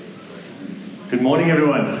Good morning,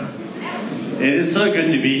 everyone. It is so good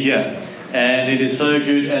to be here. And it is so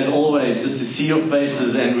good, as always, just to see your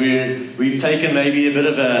faces. And we've taken maybe a bit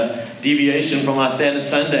of a deviation from our standard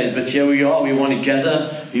Sundays. But here we are. We want to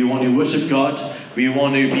gather. We want to worship God. We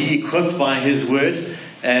want to be equipped by His Word.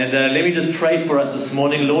 And let me just pray for us this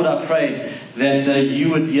morning. Lord, I pray that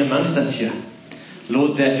you would be amongst us here.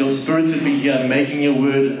 Lord, that your Spirit would be here, making your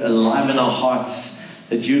Word alive in our hearts.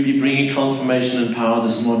 That you would be bringing transformation and power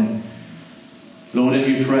this morning. Lord, and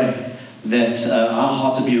we pray that our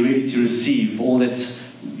hearts will be ready to receive all that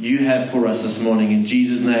you have for us this morning. In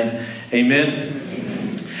Jesus' name,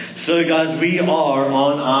 amen. So guys, we are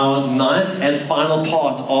on our ninth and final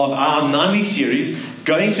part of our 9-week series,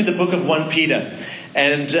 going through the book of 1 Peter.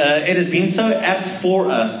 And it has been so apt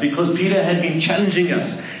for us because Peter has been challenging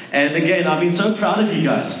us. And again, I've been so proud of you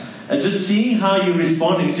guys. Just seeing how you're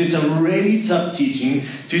responding to some really tough teaching,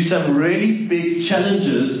 to some really big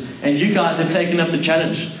challenges, and you guys have taken up the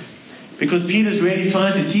challenge. Because Peter's really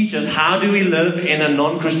trying to teach us, how do we live in a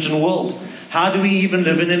non-Christian world? How do we even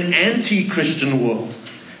live in an anti-Christian world?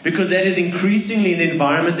 Because that is increasingly the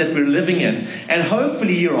environment that we're living in. And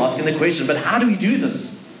hopefully you're asking the question, but how do we do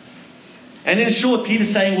this? And in short,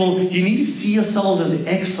 Peter's saying, well, you need to see yourselves as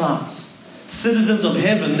exiles, citizens of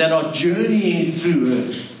heaven that are journeying through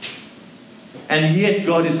earth. And yet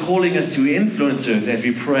God is calling us to influence earth as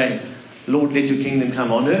we pray, Lord, let your kingdom come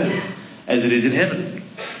on earth as it is in heaven.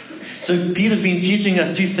 So Peter's been teaching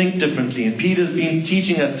us to think differently. And Peter's been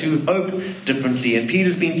teaching us to hope differently. And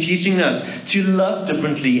Peter's been teaching us to love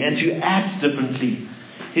differently and to act differently.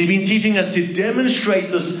 He's been teaching us to demonstrate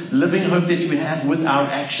this living hope that we have with our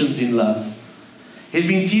actions in love. He's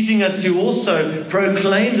been teaching us to also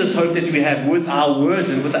proclaim this hope that we have with our words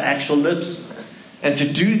and with our actual lips. And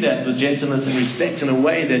to do that with gentleness and respect in a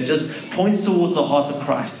way that just points towards the heart of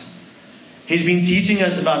Christ. He's been teaching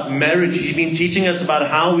us about marriage. He's been teaching us about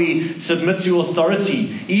how we submit to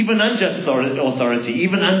authority, even unjust authority,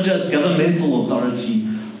 even unjust governmental authority,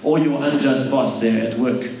 or your unjust boss there at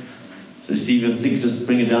work. So Steve, I think just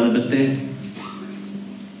bring it down a bit there.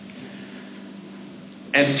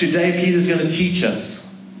 And today Peter's going to teach us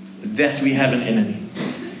that we have an enemy.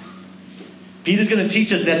 Peter's going to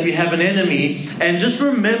teach us that we have an enemy. And just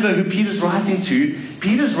remember who Peter's writing to.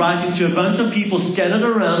 Peter's writing to a bunch of people scattered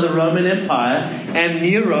around the Roman Empire. And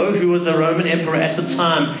Nero, who was the Roman emperor at the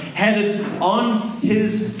time, had it on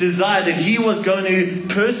his desire that he was going to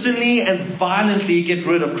personally and violently get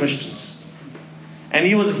rid of Christians. And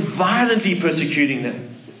he was violently persecuting them.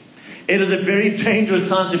 It is a very dangerous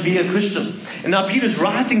time to be a Christian. And now Peter's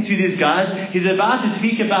writing to these guys. He's about to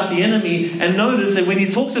speak about the enemy. And notice that when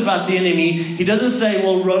he talks about the enemy, he doesn't say,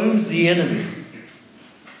 well, Rome's the enemy.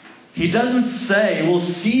 He doesn't say, well,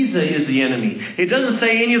 Caesar is the enemy. He doesn't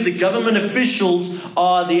say any of the government officials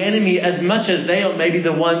are the enemy as much as they are maybe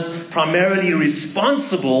the ones primarily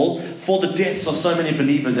responsible for the deaths of so many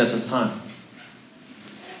believers at this time.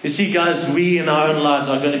 You see, guys, we in our own lives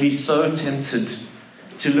are going to be so tempted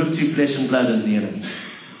to look to flesh and blood as the enemy.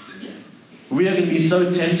 We are going to be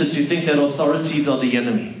so tempted to think that authorities are the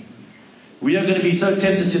enemy. We are going to be so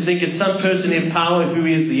tempted to think it's some person in power who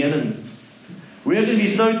is the enemy. We are going to be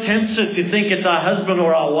so tempted to think it's our husband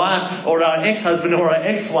or our wife or our ex-husband or our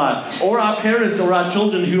ex-wife or our parents or our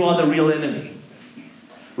children who are the real enemy.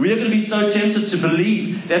 We are going to be so tempted to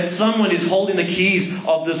believe that someone is holding the keys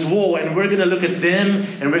of this war, and we're going to look at them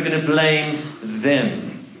and we're going to blame them.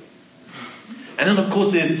 And then, of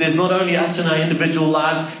course, there's not only us in our individual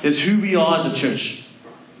lives, there's who we are as a church.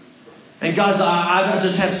 And guys, I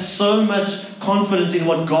just have so much confidence in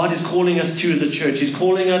what God is calling us to as a church. He's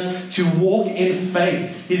calling us to walk in faith.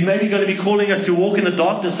 He's maybe going to be calling us to walk in the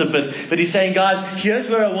darkness a bit. But He's saying, guys, here's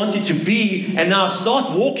where I want you to be. And now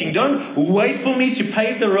start walking. Don't wait for me to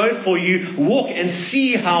pave the road for you. Walk and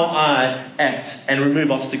see how I act and remove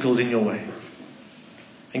obstacles in your way.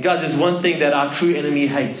 And guys, there's one thing that our true enemy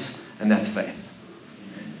hates, and that's faith.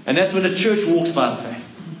 And that's when the church walks by faith.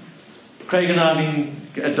 Craig and I have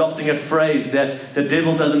been adopting a phrase that the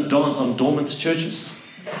devil doesn't dance on dormant churches.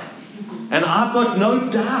 And I've got no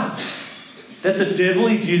doubt that the devil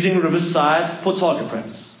is using Riverside for target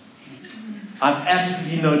practice. I've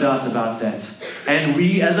absolutely no doubt about that. And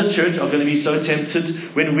we as a church are going to be so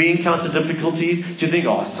tempted when we encounter difficulties to think,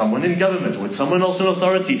 oh, it's someone in government or it's someone else in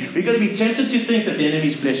authority. We're going to be tempted to think that the enemy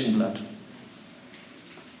is flesh and blood.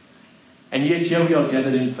 And yet here we are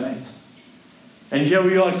gathered in faith. And here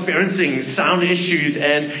we are experiencing sound issues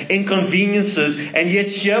and inconveniences. And yet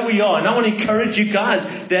here we are. And I want to encourage you guys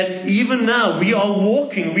that even now we are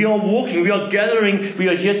walking, we are gathering. We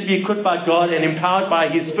are here to be equipped by God and empowered by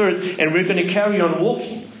His Spirit. And we're going to carry on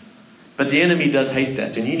walking. But the enemy does hate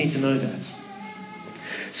that. And you need to know that.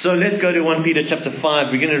 So let's go to 1 Peter chapter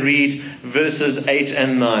 5. We're going to read verses 8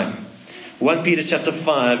 and 9. 1 Peter chapter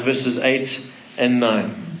 5, verses 8 and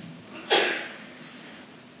 9.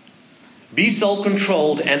 Be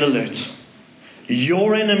self-controlled and alert.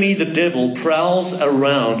 Your enemy, the devil, prowls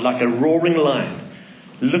around like a roaring lion,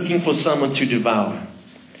 looking for someone to devour.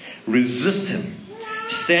 Resist him,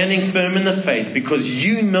 standing firm in the faith, because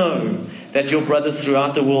you know that your brothers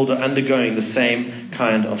throughout the world are undergoing the same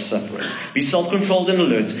kind of sufferings. Be self-controlled and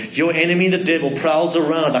alert. Your enemy, the devil, prowls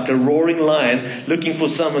around like a roaring lion, looking for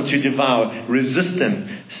someone to devour. Resist him,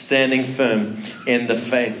 standing firm in the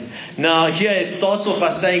faith. Now, here it starts off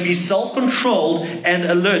by saying, be self-controlled and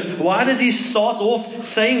alert. Why does he start off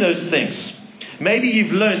saying those things? Maybe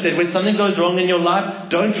you've learned that when something goes wrong in your life,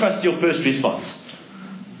 don't trust your first response.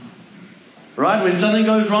 Right? When something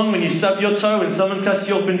goes wrong, when you stub your toe, when someone cuts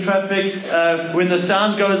you off in traffic, when the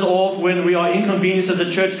sound goes off, when we are inconvenienced as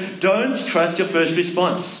a church, don't trust your first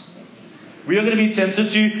response. We are going to be tempted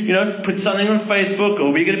to, put something on Facebook,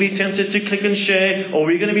 or we're going to be tempted to click and share, or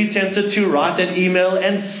we're going to be tempted to write that email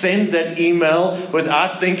and send that email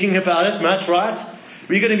without thinking about it much, right?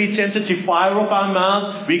 We're going to be tempted to fire off our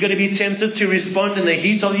mouths. We're going to be tempted to respond in the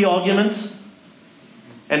heat of the arguments.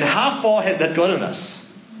 And how far has that gotten us?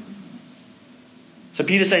 So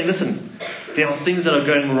Peter's saying, listen, there are things that are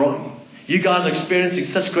going wrong. You guys are experiencing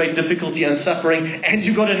such great difficulty and suffering, and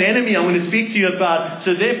you've got an enemy I'm going to speak to you about.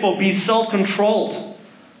 So therefore, be self-controlled.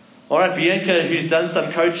 All right, Bianca, who's done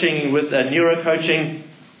some coaching with neuro-coaching,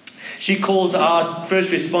 she calls our first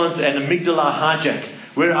response an amygdala hijack,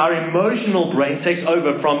 where our emotional brain takes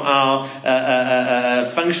over from our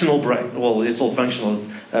functional brain. Well, it's all functional.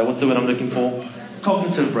 What's the word I'm looking for?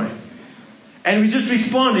 Cognitive brain. And we just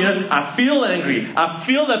respond, I feel angry, I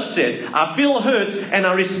feel upset, I feel hurt, and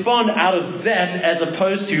I respond out of that as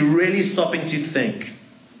opposed to really stopping to think.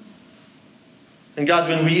 And guys,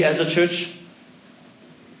 when we as a church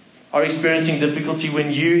are experiencing difficulty,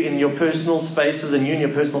 when you in your personal spaces and you in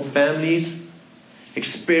your personal families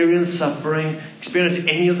experience suffering, experience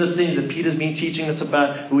any of the things that Peter's been teaching us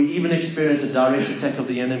about, we even experience a direct attack of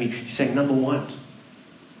the enemy, he's saying, number one,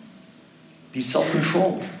 be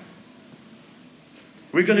self-controlled.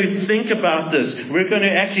 We're going to think about this. We're going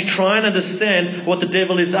to actually try and understand what the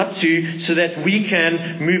devil is up to so that we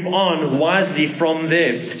can move on wisely from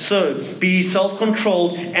there. So, be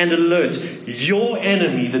self-controlled and alert. Your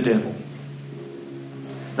enemy, the devil.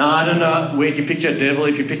 Now, I don't know where you picture a devil.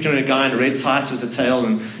 If you're picturing a guy in red tights with a tail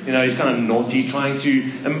and, he's kind of naughty,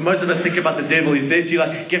 and most of us think about the devil. He's there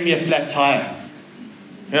to, give me a flat tire.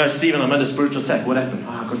 Stephen, I'm under spiritual attack. What happened?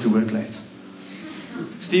 I got to work late.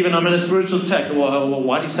 Stephen, I'm in a spiritual attack. Well,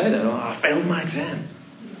 why do you say that? I failed my exam.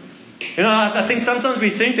 I think sometimes we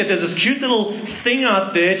think that there's this cute little thing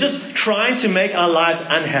out there just trying to make our lives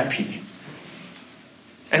unhappy.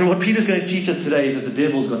 And what Peter's going to teach us today is that the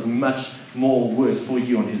devil's got much more worse for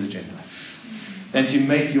you on his agenda than to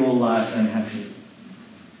make your lives unhappy.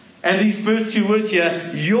 And these first two words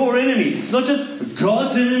here, your enemy. It's not just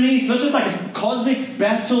God's enemy. It's not just like a cosmic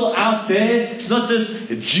battle out there. It's not just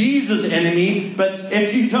Jesus' enemy. But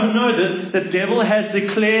if you don't know this, the devil has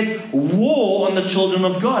declared war on the children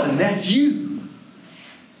of God. And that's you.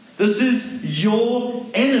 This is your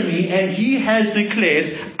enemy. And he has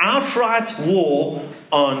declared outright war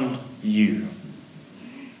on you.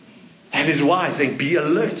 That is why I say be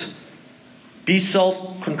alert. Be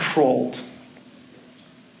self-controlled.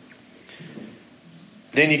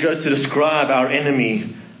 Then he goes to describe our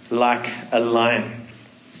enemy like a lion.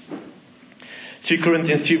 2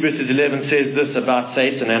 Corinthians 2 verses 11 says this about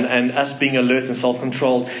Satan and us being alert and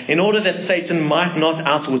self-controlled. In order that Satan might not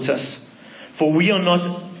outwit us, for we are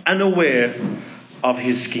not unaware of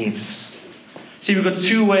his schemes. See, we've got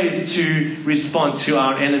two ways to respond to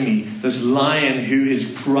our enemy. This lion who is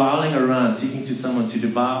prowling around seeking to someone to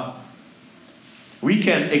devour. We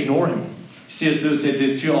can ignore him. C.S. Lewis said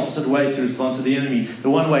there's two opposite ways to respond to the enemy. The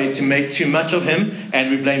one way is to make too much of him and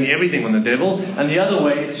we blame everything on the devil. And the other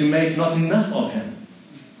way is to make not enough of him.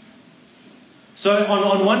 So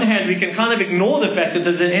on one hand, we can kind of ignore the fact that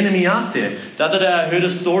there's an enemy out there. The other day I heard a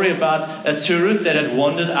story about a tourist that had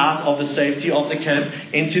wandered out of the safety of the camp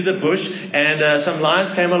into the bush. And some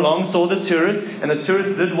lions came along, saw the tourist. And the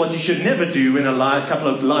tourist did what you should never do when a couple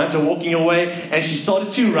of lions are walking away. And she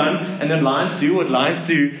started to run. And then lions do what lions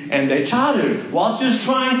do. And they charged her while she was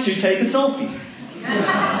trying to take a selfie.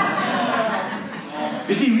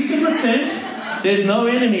 You see, we can pretend there's no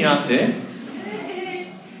enemy out there.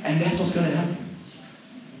 And that's what's going to happen.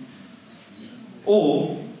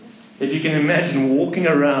 Or, if you can imagine walking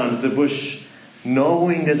around the bush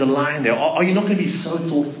knowing there's a lion there, are you not going to be so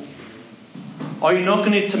thoughtful? Are you not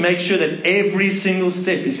going to make sure that every single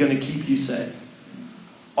step is going to keep you safe?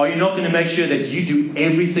 Are you not going to make sure that you do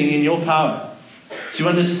everything in your power to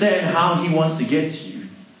understand how He wants to get to you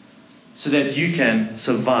so that you can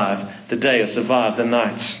survive the day or survive the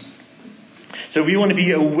night? So we want to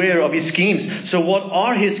be aware of His schemes. So what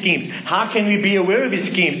are His schemes? How can we be aware of His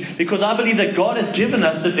schemes? Because I believe that God has given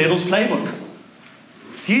us the devil's playbook.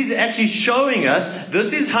 He's actually showing us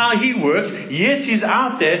this is how he works. Yes, he's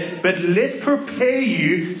out there, but let's prepare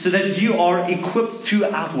you so that you are equipped to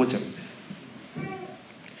outwit him.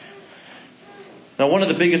 Now, one of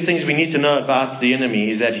the biggest things we need to know about the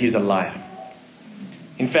enemy is that he's a liar.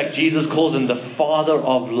 In fact, Jesus calls him the father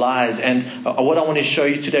of lies. And what I want to show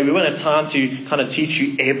you today, we won't have time to kind of teach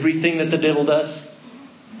you everything that the devil does.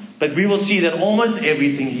 But we will see that almost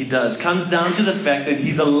everything he does comes down to the fact that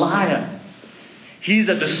he's a liar. He's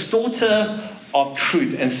a distorter of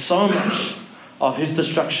truth. And so much of his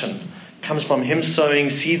destruction comes from him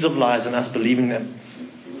sowing seeds of lies and us believing them.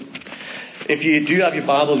 If you do have your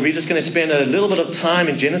Bibles, we're just going to spend a little bit of time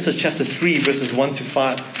in Genesis chapter 3, verses 1 to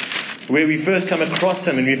 5, where we first come across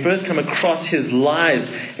him and we first come across his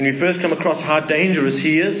lies and we first come across how dangerous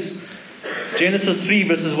he is. Genesis 3,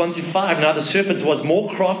 verses 1 to 5. Now the serpent was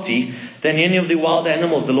more crafty than any of the wild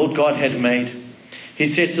animals the Lord God had made. He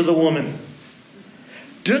said to the woman,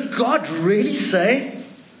 "Did God really say,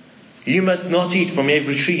 'You must not eat from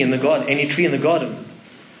every tree in the garden, any tree in the garden?'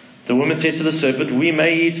 The woman said to the serpent, 'We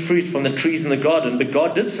may eat fruit from the trees in the garden, but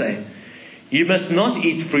God did say, you must not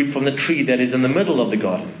eat fruit from the tree that is in the middle of the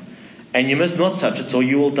garden, and you must not touch it or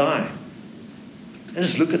you will die.' And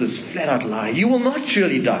just look at this flat out lie. 'You will not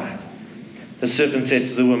surely die.' The serpent said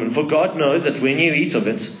to the woman, 'For God knows that when you eat of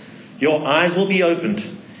it, your eyes will be opened,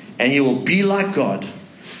 and you will be like God,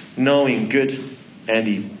 knowing good and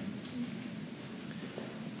evil.'"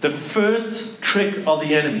 The first trick of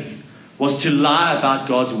the enemy was to lie about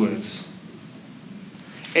God's words.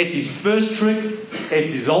 It's his first trick,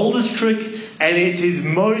 it's his oldest trick, and it's his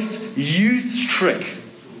most used trick.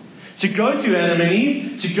 To go to Adam and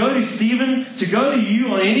Eve, to go to Stephen, to go to you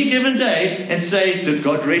on any given day and say, "Did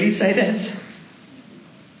God really say that?"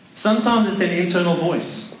 Sometimes it's an internal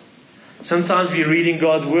voice. Sometimes we're reading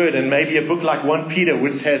God's Word and maybe a book like 1 Peter,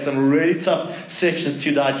 which has some really tough sections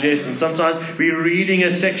to digest. And sometimes we're reading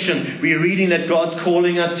a section, we're reading that God's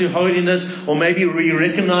calling us to holiness, or maybe we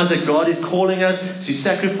recognize that God is calling us to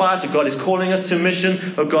sacrifice, or God is calling us to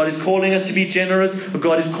mission, or God is calling us to be generous, or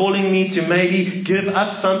God is calling me to maybe give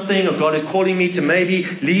up something, or God is calling me to maybe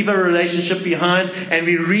leave a relationship behind. And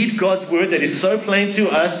we read God's Word that is so plain to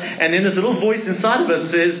us, and then this little voice inside of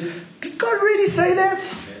us says, "Did God really say that?"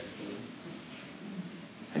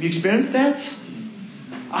 Have you experienced that?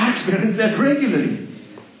 I experience that regularly.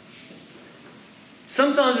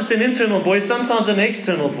 Sometimes it's an internal voice, sometimes an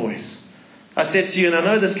external voice. I said to you, and I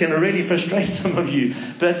know this can really frustrate some of you,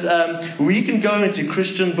 but we can go into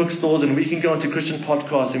Christian bookstores and we can go into Christian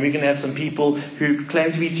podcasts and we can have some people who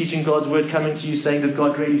claim to be teaching God's Word coming to you saying, "Did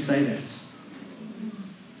God really say that?"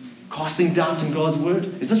 Casting doubt in God's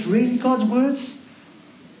Word. Is this really God's words?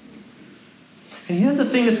 And here's the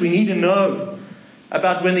thing that we need to know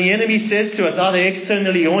about when the enemy says to us, either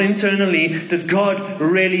externally or internally, "Did God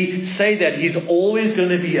really say that?" He's always going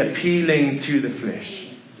to be appealing to the flesh.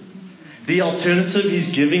 The alternative he's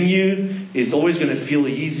giving you is always going to feel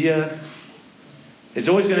easier. It's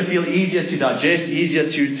always going to feel easier to digest, easier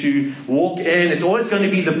to walk in. It's always going to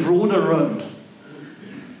be the broader road.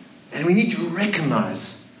 And we need to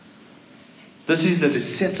recognize this is the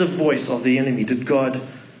deceptive voice of the enemy. Did God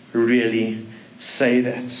really say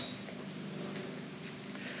that?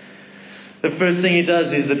 The first thing he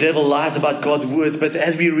does is the devil lies about God's words. But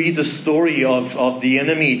as we read the story of the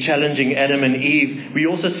enemy challenging Adam and Eve, we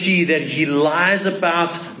also see that he lies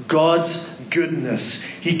about God's goodness.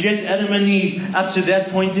 He gets Adam and Eve up to that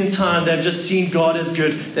point in time. They've just seen God as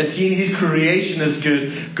good. They've seen His creation as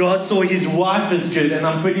good. God saw His wife as good. And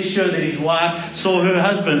I'm pretty sure that His wife saw her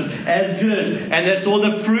husband as good. And they saw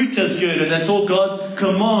the fruit as good. And they saw God's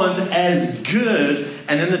commands as good.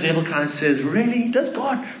 And then the devil kind of says, "Really? Does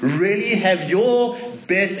God really have your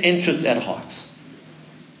best interests at heart?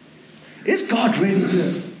 Is God really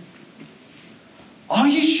good? Are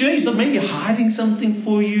you sure He's not maybe hiding something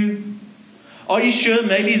for you? Are you sure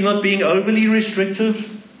maybe He's not being overly restrictive?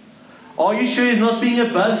 Are you sure He's not being a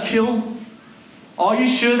buzzkill? Are you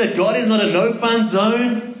sure that God is not a no-fun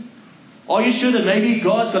zone? Are you sure that maybe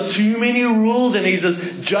God's got too many rules and He's this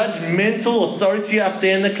judgmental authority up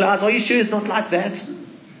there in the clouds? Are you sure it's not like that?"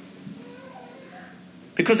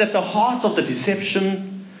 Because at the heart of the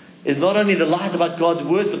deception is not only the lies about God's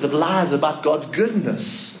words, but the lies about God's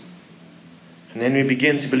goodness. And then we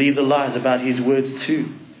begin to believe the lies about His words too.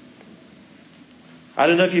 I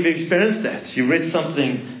don't know if you've experienced that. You read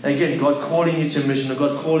something, again, God calling you to mission, or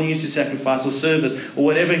God calling you to sacrifice or service, or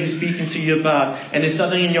whatever He's speaking to you about, and there's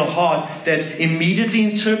something in your heart that immediately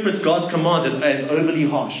interprets God's commands as overly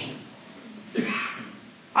harsh.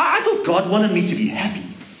 I thought God wanted me to be happy.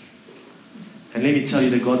 And let me tell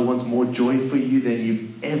you that God wants more joy for you than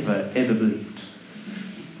you've ever believed.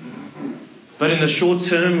 But in the short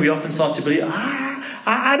term, we often start to believe,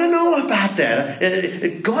 I don't know about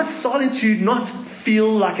that. God's starting to not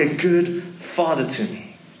feel like a good father to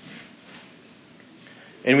me.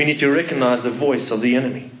 And we need to recognize the voice of the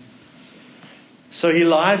enemy. So he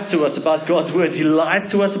lies to us about God's words. He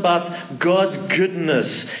lies to us about God's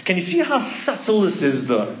goodness. Can you see how subtle this is,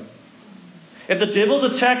 though? If the devil's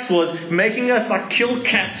attacks was making us like kill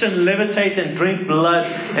cats and levitate and drink blood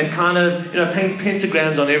and kind of, paint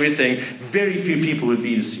pentagrams on everything, very few people would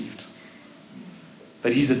be deceived.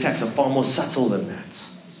 But his attacks are far more subtle than that.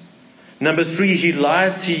 Number 3, he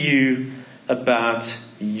lies to you about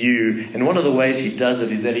you. And one of the ways he does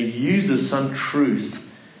it is that he uses some truth,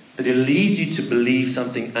 but it leads you to believe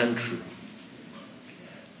something untrue.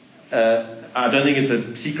 I don't think it's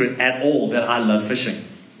a secret at all that I love fishing.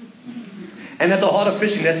 And at the heart of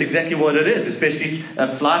fishing, that's exactly what it is. Especially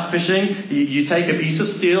fly fishing, you take a piece of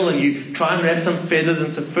steel and you try and wrap some feathers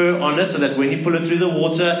and some fur on it so that when you pull it through the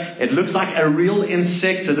water, it looks like a real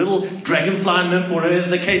insect, a little dragonfly nymph, or whatever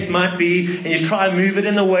the case might be. And you try and move it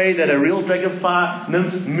in the way that a real dragonfly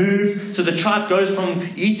nymph moves. So the tribe goes from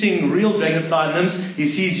eating real dragonfly nymphs, he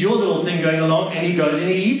sees your little thing going along and he goes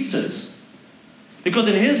and he eats it. Because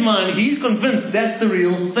in his mind, he's convinced that's the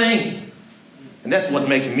real thing. And that's what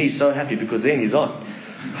makes me so happy, because then he's on.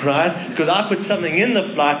 Right? Because I put something in the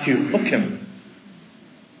fly to hook him.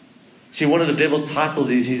 See, one of the devil's titles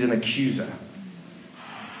is he's an accuser.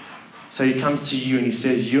 So he comes to you and he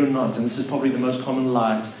says, you're not, and this is probably the most common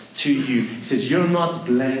lie to you. He says, you're not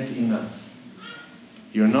blank enough.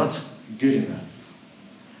 You're not good enough.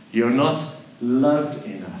 You're not loved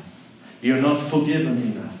enough. You're not forgiven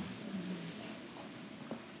enough.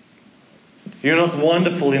 You're not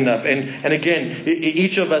wonderful enough. And again,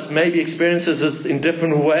 each of us maybe experiences this in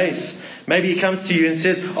different ways. Maybe he comes to you and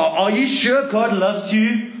says, are you sure God loves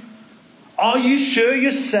you? Are you sure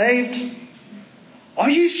you're saved?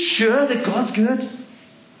 Are you sure that God's good?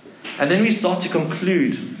 And then we start to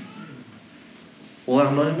conclude, well,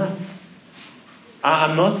 I'm not enough.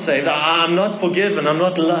 I'm not saved. I'm not forgiven. I'm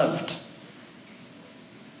not loved.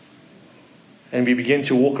 And we begin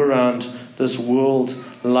to walk around this world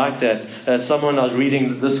like that. Someone I was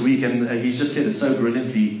reading this week, and he's just said it so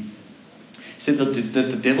brilliantly. He said that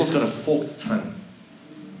the devil's got a forked tongue.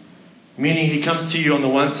 Meaning he comes to you on the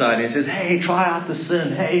one side and he says, hey, try out the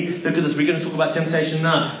sin. Hey, look at this. We're going to talk about temptation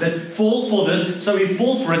now. But fall for this. So we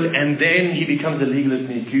fall for it, and then he becomes a legalist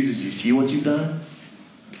and he accuses you. See what you've done?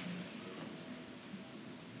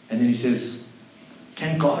 And then he says,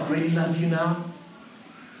 can God really love you now?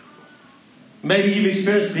 Maybe you've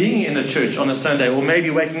experienced being in a church on a Sunday, or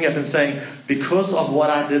maybe waking up and saying, because of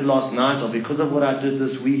what I did last night, or because of what I did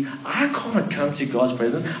this week, I can't come to God's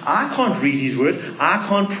presence. I can't read His Word. I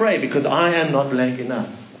can't pray because I am not blank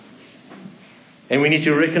enough. And we need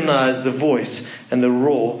to recognize the voice and the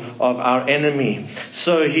roar of our enemy.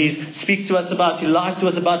 So he lies to us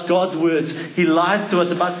about God's words. He lies to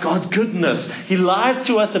us about God's goodness. He lies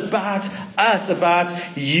to us,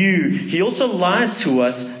 about you. He also lies to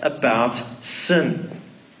us about sin.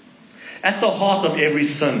 At the heart of every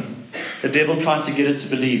sin, the devil tries to get us to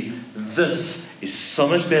believe this is so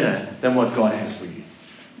much better than what God has for you.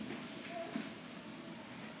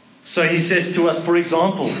 So he says to us, for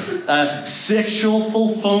example, sexual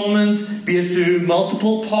fulfillment, be it through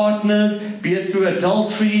multiple partners, be it through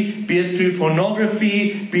adultery, be it through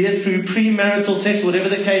pornography, be it through premarital sex, whatever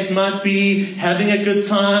the case might be, having a good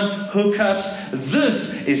time, hookups.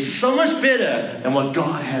 This is so much better than what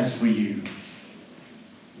God has for you.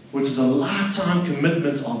 Which is a lifetime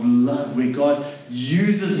commitment of love, where God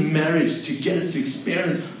uses marriage to get us to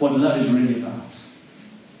experience what love is really about.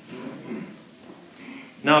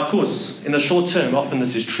 Now, of course, in the short term, often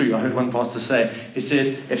this is true. I heard one pastor say, he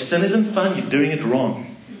said, if sin isn't fun, you're doing it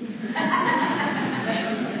wrong.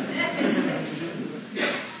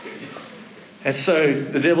 And so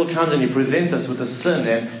the devil comes and he presents us with a sin,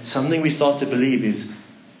 and something we start to believe is,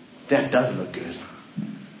 that does look good.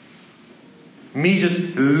 Me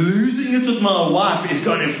just losing it with my wife is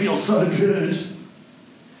going to feel so good.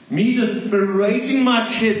 Me just berating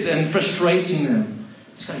my kids and frustrating them,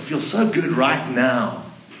 it's going to feel so good right now.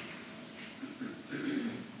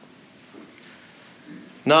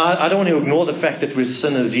 Now, I don't want to ignore the fact that we're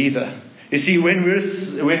sinners either. You see, when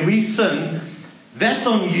we sin, that's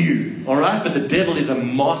on you, all right? But the devil is a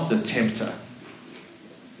master tempter.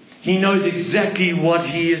 He knows exactly what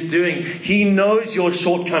he is doing. He knows your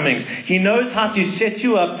shortcomings. He knows how to set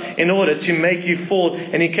you up in order to make you fall.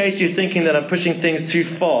 And in case you're thinking that I'm pushing things too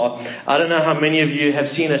far, I don't know how many of you have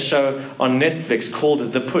seen a show on Netflix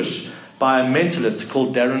called The Push by a mentalist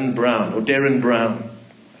called Darren Brown.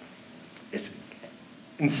 It's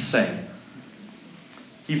insane.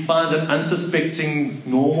 He finds an unsuspecting,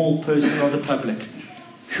 normal person of the public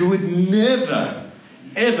who would never,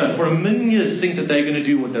 ever, for a million years think that they're going to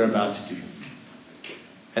do what they're about to do.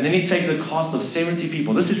 And then he takes a cast of 70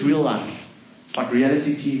 people. This is real life. It's like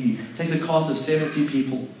reality TV. He takes a cast of 70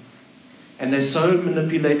 people. And they so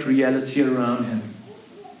manipulate reality around him.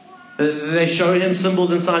 They show him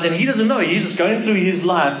symbols and signs, and he doesn't know. He's just going through his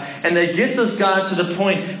life. And they get this guy to the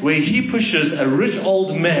point where he pushes a rich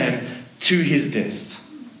old man to his death.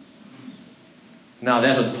 Now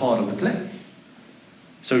that was part of the plan.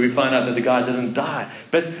 So we find out that the guy didn't die.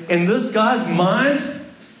 But in this guy's mind,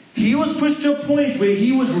 he was pushed to a point where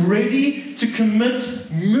he was ready to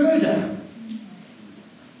commit murder.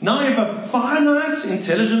 Now if a finite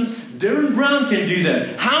intelligence, Darren Brown can do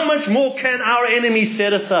that, how much more can our enemy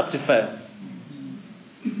set us up to fail?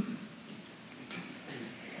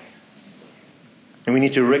 And we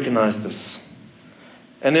need to recognize this.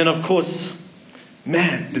 And then of course,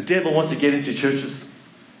 man, the devil wants to get into churches.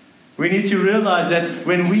 We need to realize that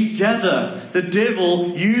when we gather, the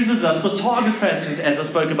devil uses us for target practice, as I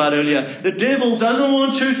spoke about earlier. The devil doesn't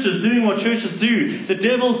want churches doing what churches do. The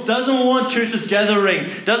devil doesn't want churches gathering,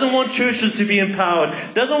 doesn't want churches to be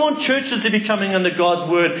empowered, doesn't want churches to be coming under God's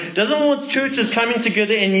word, doesn't want churches coming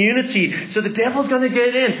together in unity. So the devil's going to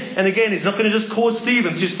get in. And again, he's not going to just cause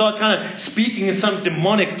Stephen to start kind of speaking in some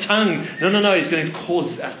demonic tongue. No. He's going to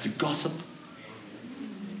cause us to gossip.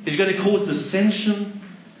 He's going to cause dissension.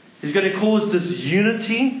 He's going to cause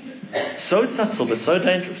disunity. So subtle, but so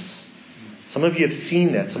dangerous. Some of you have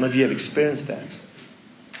seen that. Some of you have experienced that.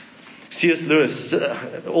 C.S. Lewis,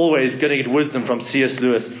 always going to get wisdom from C.S.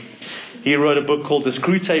 Lewis. He wrote a book called The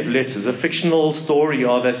Screwtape Letters, a fictional story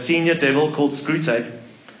of a senior devil called Screwtape,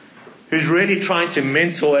 who's really trying to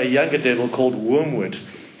mentor a younger devil called Wormwood.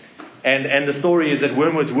 And the story is that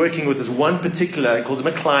Wormwood's working with this one particular, he calls him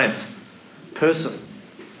a client person.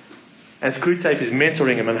 And Screwtape is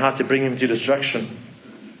mentoring him on how to bring him to destruction.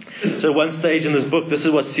 So at one stage in this book, this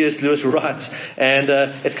is what C.S. Lewis writes. And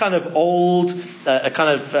it's kind of old,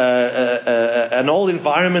 an old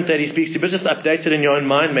environment that he speaks to, but just update it in your own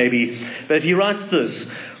mind maybe. But he writes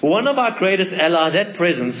this: one of our greatest allies at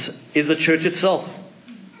present is the church itself.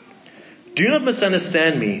 Do not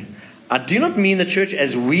misunderstand me. I do not mean the church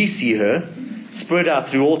as we see her, spread out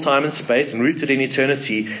through all time and space and rooted in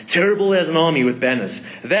eternity, terrible as an army with banners.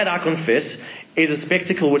 That, I confess, is a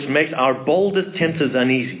spectacle which makes our boldest tempters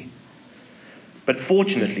uneasy. But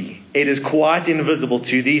fortunately, it is quite invisible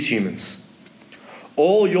to these humans.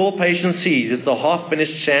 All your patient sees is the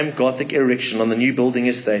half-finished sham Gothic erection on the new building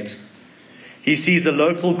estate. He sees the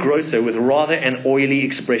local grocer with rather an oily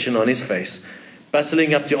expression on his face,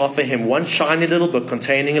 bustling up to offer him one shiny little book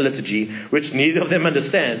containing a liturgy which neither of them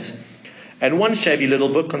understands, and one shabby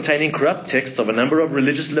little book containing corrupt texts of a number of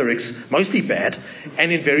religious lyrics, mostly bad,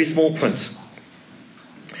 and in very small print.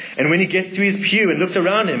 And when he gets to his pew and looks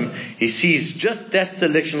around him, he sees just that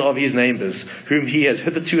selection of his neighbours, whom he has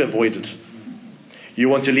hitherto avoided. You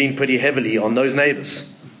want to lean pretty heavily on those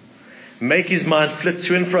neighbours. Make his mind flit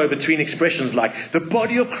to and fro between expressions like the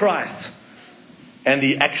body of Christ and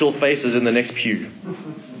the actual faces in the next pew.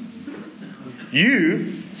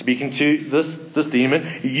 You, speaking to this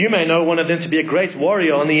demon, you may know one of them to be a great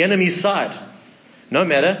warrior on the enemy's side. No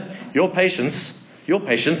matter, your patient,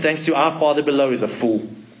 thanks to our Father below, is a fool.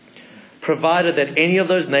 Provided that any of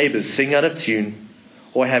those neighbours sing out of tune,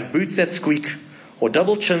 or have boots that squeak, or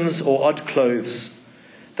double chins, or odd clothes,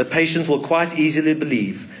 the patient will quite easily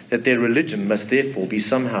believe that their religion must therefore be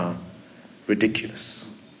somehow ridiculous.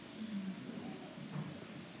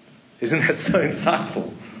 Isn't that so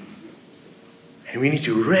insightful? And we need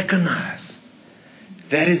to recognize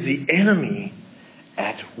that is the enemy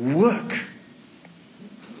at work.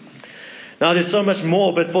 Now there's so much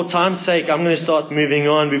more, but for time's sake, I'm going to start moving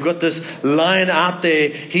on. We've got this lion out there.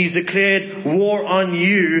 He's declared war on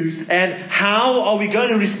you. And how are we going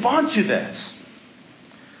to respond to that?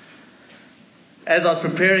 As I was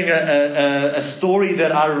preparing a story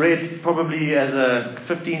that I read probably as a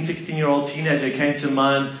 15, 16-year-old teenager came to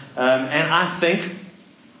mind. And I think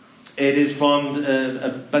it is from a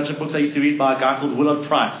bunch of books I used to read by a guy called Willard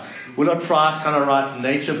Price. Willard Price kind of writes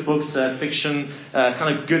nature books, fiction,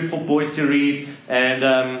 kind of good for boys to read. And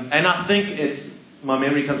I think my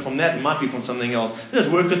memory comes from that. It might be from something else. Just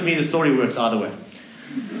work with me. The story works either way.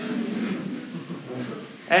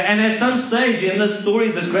 And at some stage in this story,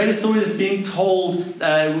 this greatest story that's being told,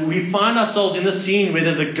 we find ourselves in the scene where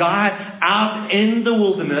there's a guy out in the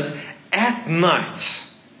wilderness at night.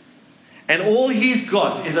 And all he's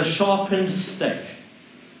got is a sharpened stick.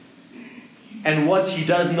 And what he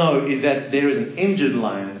does know is that there is an injured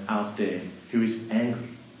lion out there who is angry.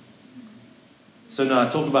 So now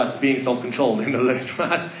I talk about being self-controlled and alert,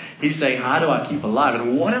 right? He's saying, how do I keep alive?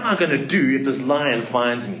 And what am I going to do if this lion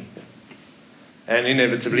finds me? And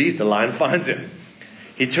inevitably, the lion finds him.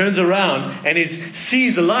 He turns around and he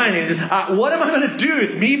sees the lion and he says, what am I going to do?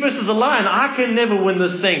 It's me versus the lion. I can never win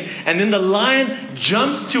this thing. And then the lion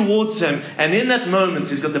jumps towards him. And in that moment,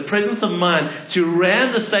 he's got the presence of mind to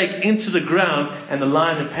ram the stake into the ground. And the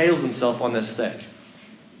lion impales himself on that stake.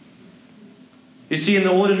 You see, in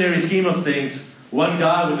the ordinary scheme of things, one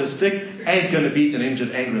guy with a stick ain't going to beat an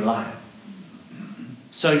injured, angry lion.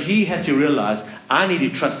 So he had to realize, I need to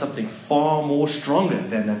trust something far more stronger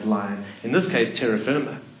than that lion. In this case, terra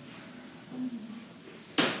firma.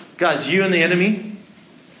 Guys, you and the enemy,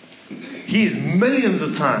 he is millions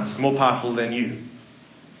of times more powerful than you.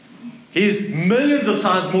 He is millions of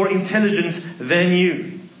times more intelligent than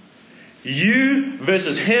you. You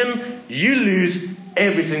versus him, you lose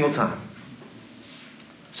every single time.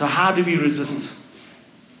 So how do we resist?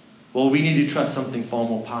 Well, we need to trust something far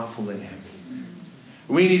more powerful than him.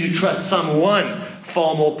 We need to trust someone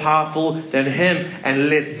far more powerful than him and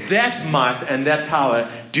let that might and that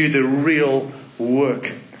power do the real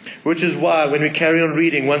work. Which is why when we carry on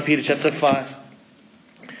reading 1 Peter chapter 5,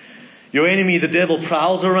 your enemy, the devil,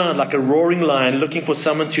 prowls around like a roaring lion looking for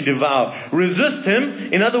someone to devour. Resist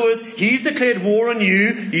him. In other words, he's declared war on you.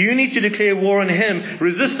 You need to declare war on him.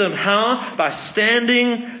 Resist him. How? By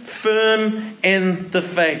standing firm in the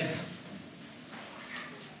faith.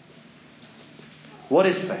 What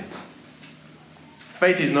is faith?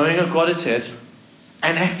 Faith is knowing what God has said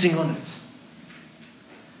and acting on it.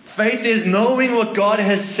 Faith is knowing what God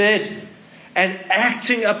has said and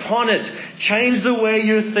acting upon it. Change the way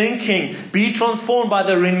you're thinking. Be transformed by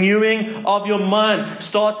the renewing of your mind.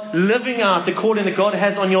 Start living out the calling that God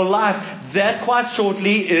has on your life. That quite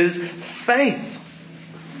shortly is faith.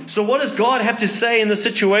 So what does God have to say in this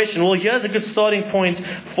situation? Well, here's a good starting point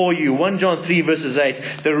for you. 1 John 3 verses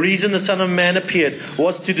 8. The reason the Son of Man appeared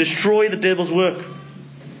was to destroy the devil's work.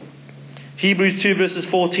 Hebrews 2 verses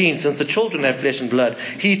 14. Since the children have flesh and blood,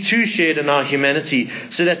 he too shared in our humanity,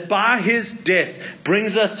 so that by his death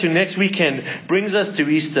brings us to next weekend, brings us to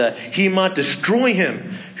Easter, he might destroy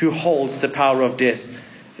him who holds the power of death.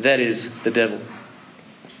 That is the devil.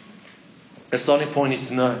 A starting point is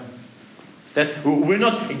to know that we're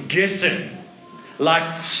not guessing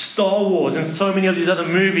like Star Wars and so many of these other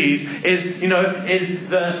movies is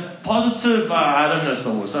the positive, I don't know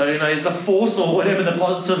Star Wars, so is the force or whatever the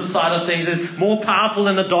positive side of things is more powerful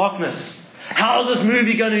than the darkness. How's this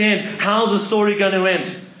movie going to end? How's the story going to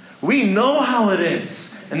end? We know how it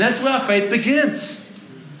ends. And that's where our faith begins.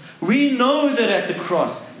 We know that at the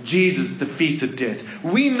cross, Jesus defeated death.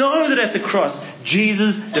 We know that at the cross,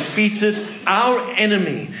 Jesus defeated our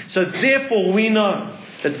enemy. So therefore we know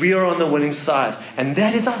that we are on the winning side. And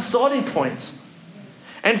that is our starting point.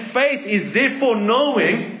 And faith is therefore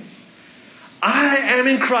knowing I am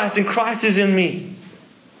in Christ and Christ is in me.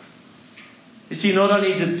 You see, not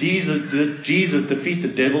only did Jesus defeat the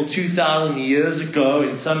devil 2,000 years ago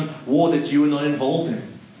in some war that you were not involved in.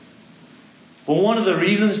 But one of the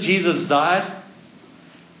reasons Jesus died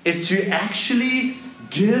is to actually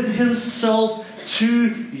give himself to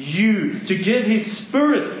you, to give his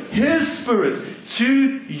spirit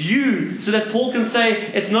to you, so that Paul can say,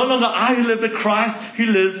 it's no longer I who live, but Christ who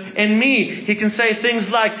lives in me. He can say things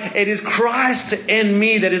like, it is Christ in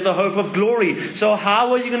me that is the hope of glory. So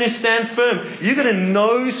how are you going to stand firm? You're going to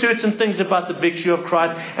know certain things about the victory of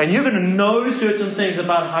Christ, and you're going to know certain things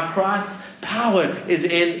about how Christ's power is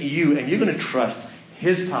in you, and you're going to trust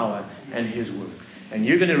his power and his work. And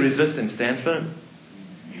you're going to resist and stand firm.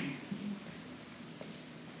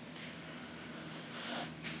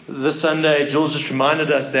 This Sunday, Jules just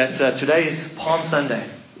reminded us that today is Palm Sunday.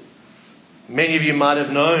 Many of you might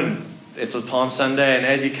have known it was Palm Sunday, and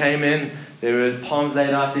as you came in, there were palms laid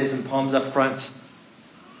out there, some palms up front.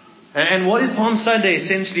 And what is Palm Sunday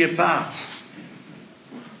essentially about?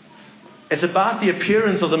 It's about the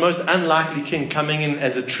appearance of the most unlikely king coming in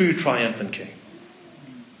as a true triumphant king.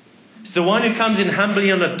 It's the one who comes in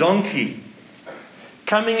humbly on a donkey,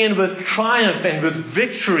 coming in with triumph and with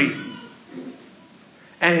victory.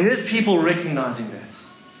 And his people recognizing that.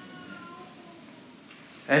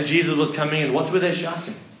 As Jesus was coming in, what were they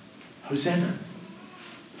shouting? Hosanna.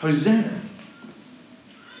 Hosanna.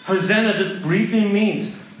 Hosanna just briefly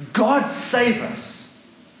means, God save us.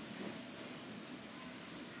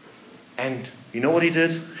 And you know what he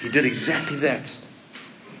did? He did exactly that.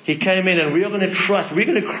 He came in, and we are going to trust. We're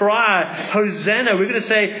going to cry, Hosanna. We're going to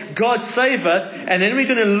say, God save us. And then we're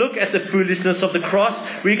going to look at the foolishness of the cross.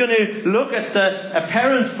 We're going to look at the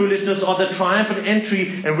apparent foolishness of the triumphant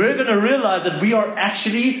entry. And we're going to realize that we are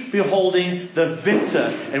actually beholding the victor.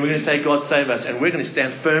 And we're going to say, God save us. And we're going to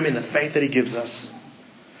stand firm in the faith that he gives us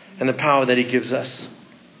and the power that he gives us.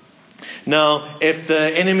 Now, if the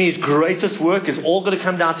enemy's greatest work is all going to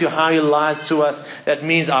come down to how he lies to us, that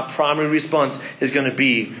means our primary response is going to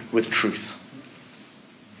be with truth.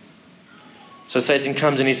 So Satan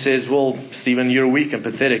comes and he says, well, Stephen, you're weak and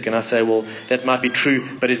pathetic. And I say, well, that might be true,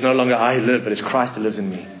 but it's no longer I who live, but it's Christ who lives in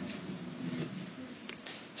me.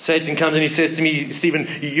 Satan comes and he says to me, Stephen,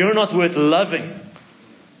 you're not worth loving.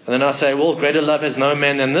 And then I say, well, greater love has no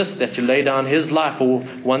man than this, that you lay down his life for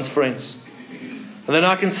one's friends. And then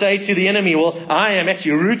I can say to the enemy, well, I am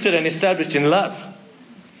actually rooted and established in love.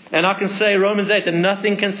 And I can say, Romans 8, that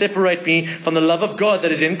nothing can separate me from the love of God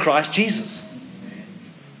that is in Christ Jesus.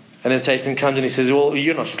 And then Satan comes and he says, well,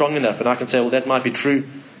 you're not strong enough. And I can say, well, that might be true.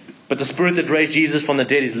 But the Spirit that raised Jesus from the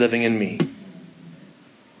dead is living in me.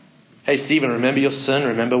 Hey, Stephen, remember your sin?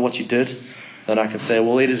 Remember what you did? Then I can say,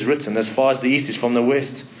 well, it is written, as far as the east is from the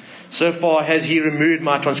west, so far has he removed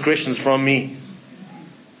my transgressions from me.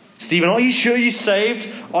 Stephen, are you sure you're saved?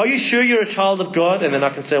 Are you sure you're a child of God? And then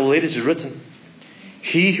I can say, well, it is written,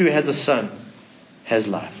 he who has the Son has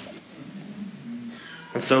life.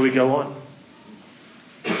 And so we go on.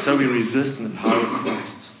 So we resist in the power of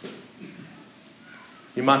Christ.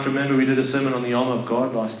 You might remember we did a sermon on the armor of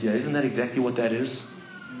God last year. Isn't that exactly what that is?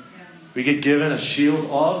 We get given a shield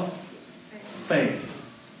of faith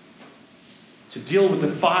to deal with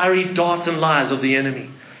the fiery darts and lies of the enemy.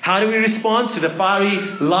 How do we respond to the fiery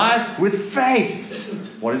lies? With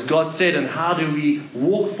faith. What has God said, and how do we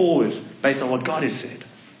walk forward based on what God has said?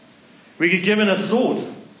 We get given a sword,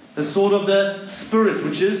 the sword of the Spirit,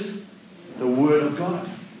 which is the Word of God.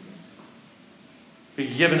 We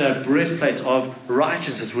get given a breastplate of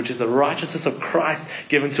righteousness, which is the righteousness of Christ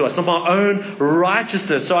given to us. Not my own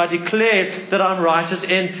righteousness. So I declare that I'm righteous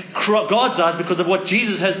in God's eyes because of what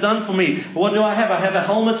Jesus has done for me. What do I have? I have a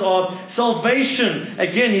helmet of salvation.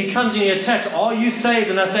 Again, he comes and he attacks. Are you saved?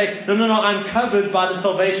 And I say, no, I'm covered by the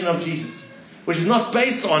salvation of Jesus. Which is not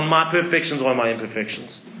based on my perfections or my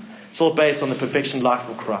imperfections. It's all based on the perfection life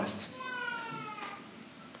of Christ.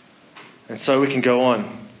 And so we can go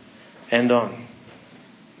on and on.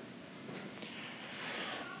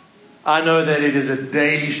 I know that it is a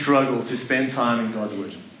daily struggle to spend time in God's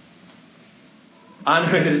Word. I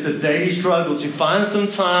know that it's a daily struggle to find some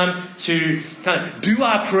time to kind of do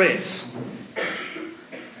our prayers.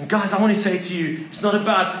 And guys, I want to say to you, it's not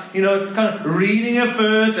about, kind of reading a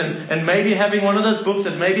verse and maybe having one of those books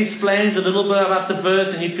that maybe explains a little bit about the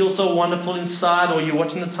verse and you feel so wonderful inside, or you're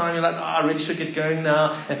watching the time, you're like, I really should get going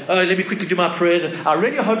now. And, let me quickly do my prayers. And I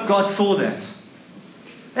really hope God saw that.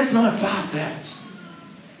 It's not about that.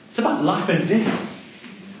 It's about life and death.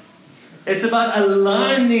 It's about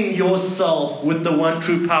aligning yourself with the one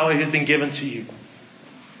true power who's been given to you.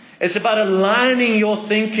 It's about aligning your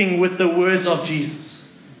thinking with the words of Jesus.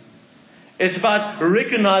 It's about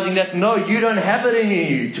recognizing that no, you don't have it in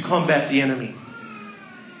you to combat the enemy.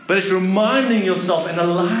 But it's reminding yourself and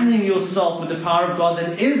aligning yourself with the power of God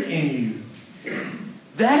that is in you.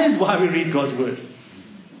 That is why we read God's Word.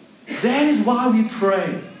 That is why we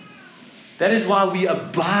pray. That is why we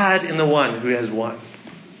abide in the one who has won.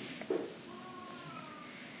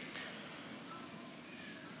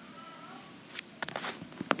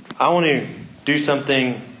 I want to do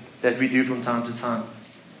something that we do from time to time.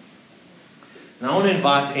 And I want to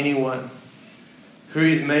invite anyone who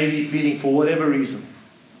is maybe feeling, for whatever reason,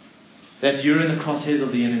 that you're in the crosshairs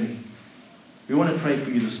of the enemy. We want to pray for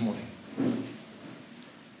you this morning.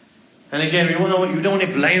 And again, we don't want to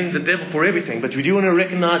blame the devil for everything, but we do want to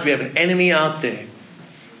recognize we have an enemy out there.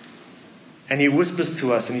 And he whispers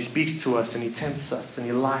to us, and he speaks to us, and he tempts us, and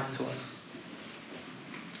he lies to us.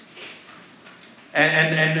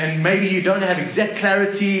 And maybe you don't have exact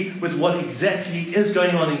clarity with what exactly is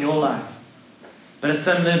going on in your life. But at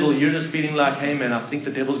some level, you're just feeling like, hey man, I think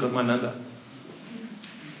the devil's got my number.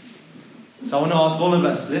 So I want to ask all of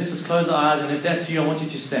us, let's just close our eyes, and if that's you, I want you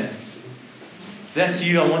to stand. If that's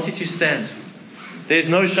you, I want you to stand. There's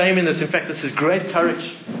no shame in this. In fact, this is great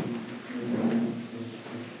courage.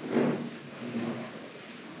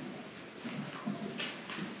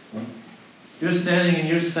 You're standing and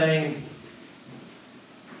you're saying,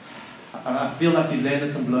 I feel like he's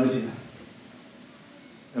landed some blows here.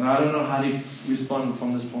 And I don't know how to respond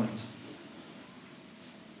from this point.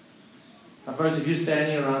 Now, folks, if you're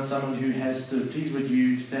standing around someone who has stood, please would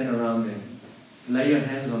you stand around them. Lay your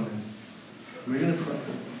hands on them. We're going to pray.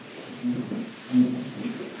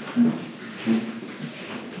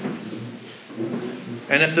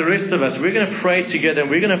 And if the rest of us, we're going to pray together, and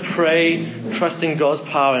we're going to pray trusting God's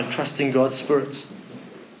power and trusting God's Spirit. So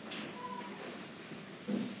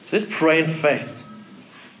let's pray in faith.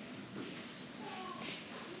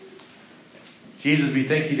 Jesus, we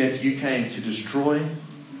thank you that you came to destroy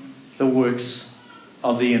the works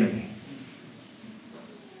of the enemy.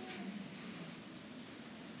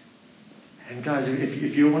 And guys,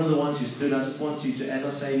 if you're one of the ones who stood, I just want you to, as I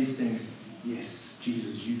say these things, yes,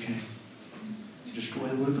 Jesus, you came to destroy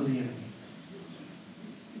the work of the enemy.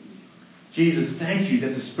 Jesus, thank you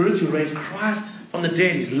that the Spirit who raised Christ from the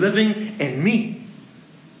dead is living in me.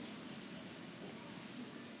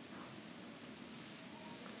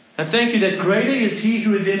 And thank you that greater is He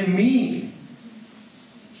who is in me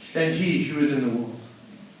than he who is in the world.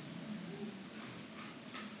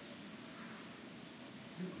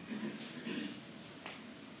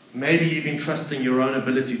 Maybe you've been trusting your own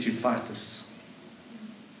ability to fight this.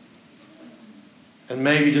 And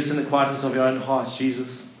maybe just in the quietness of your own hearts,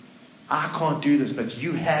 Jesus, I can't do this, but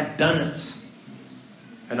you have done it.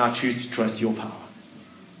 And I choose to trust your power.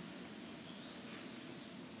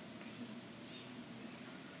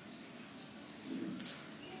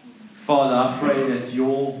 Father, I pray that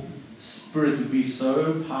your Spirit would be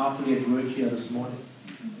so powerfully at work here this morning.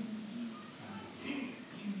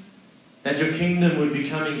 That your kingdom would be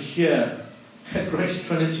coming here at Grace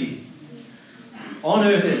Trinity, on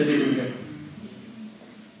earth as it is in heaven.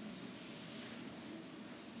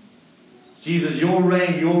 Jesus, your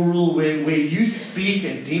reign, your rule, where you speak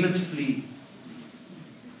and demons flee.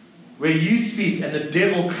 Where you speak and the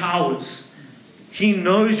devil cowers. He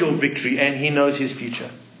knows your victory and he knows his future.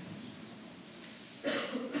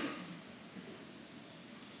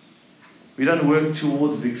 We don't work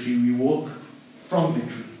towards victory, we walk from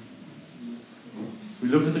victory. We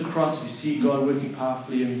look at the cross, we see God working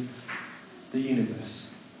powerfully in the universe.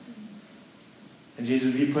 And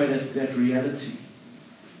Jesus, we pray that that reality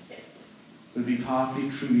would be powerfully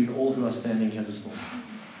true in all who are standing here this morning.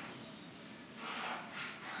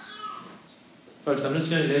 Folks, I'm just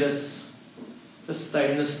going to let us just stay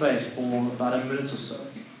in this space for about a minute or so.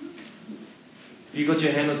 If you've got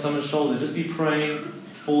your hand on someone's shoulder, just be praying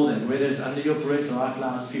for them. Whether it's under your breath or out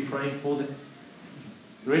loud, just be praying for them.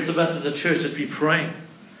 The rest of us as a church, just be praying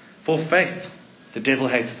for faith. The devil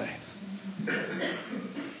hates faith.